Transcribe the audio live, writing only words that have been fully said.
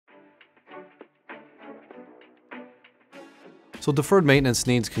So deferred maintenance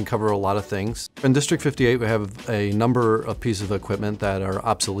needs can cover a lot of things. In District 58, we have a number of pieces of equipment that are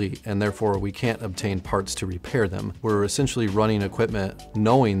obsolete, and therefore we can't obtain parts to repair them. We're essentially running equipment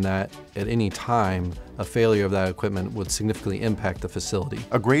knowing that at any time, a failure of that equipment would significantly impact the facility.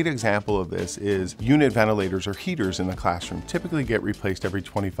 A great example of this is unit ventilators or heaters in the classroom typically get replaced every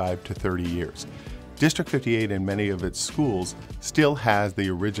 25 to 30 years. District 58 in many of its schools still has the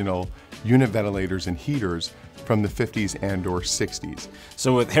original unit ventilators and heaters from the 50s and or 60s.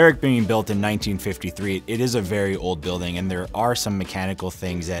 So with Herrick being built in 1953, it is a very old building, and there are some mechanical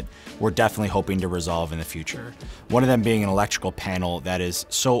things that we're definitely hoping to resolve in the future. One of them being an electrical panel that is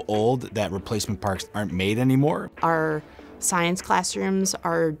so old that replacement parts aren't made anymore. Our science classrooms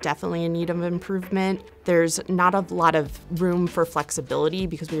are definitely in need of improvement. There's not a lot of room for flexibility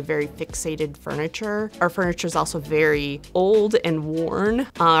because we have very fixated furniture. Our furniture is also very old and worn.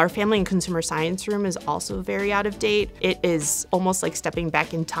 Our family and consumer science room is also very out of date. It is almost like stepping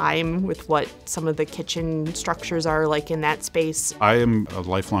back in time with what some of the kitchen structures are like in that space. I am a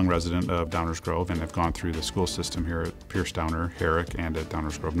lifelong resident of Downers Grove and have gone through the school system here at Pierce Downer, Herrick, and at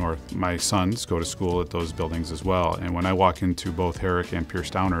Downers Grove North. My sons go to school at those buildings as well, and when I walk into both Herrick and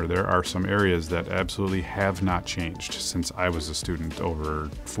Pierce Downer, there are some areas that absolutely have not changed since I was a student over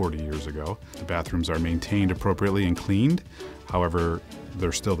 40 years ago. The bathrooms are maintained appropriately and cleaned. However,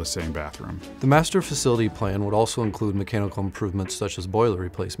 they're still the same bathroom. The master facility plan would also include mechanical improvements such as boiler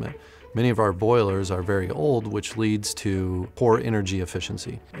replacement. Many of our boilers are very old, which leads to poor energy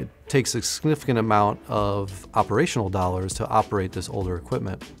efficiency. It takes a significant amount of operational dollars to operate this older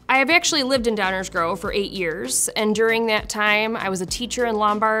equipment. I have actually lived in Downers Grove for 8 years, and during that time, I was a teacher in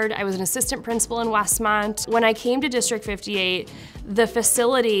Lombard, I was an assistant principal in Westmont. When I came to District 58, the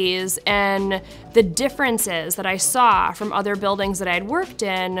facilities and the differences that I saw from other buildings that I had worked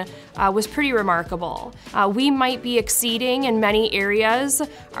in was pretty remarkable. We might be exceeding in many areas.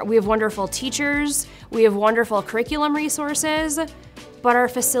 We have wonderful teachers, we have wonderful curriculum resources, but our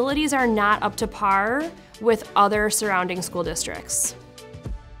facilities are not up to par with other surrounding school districts.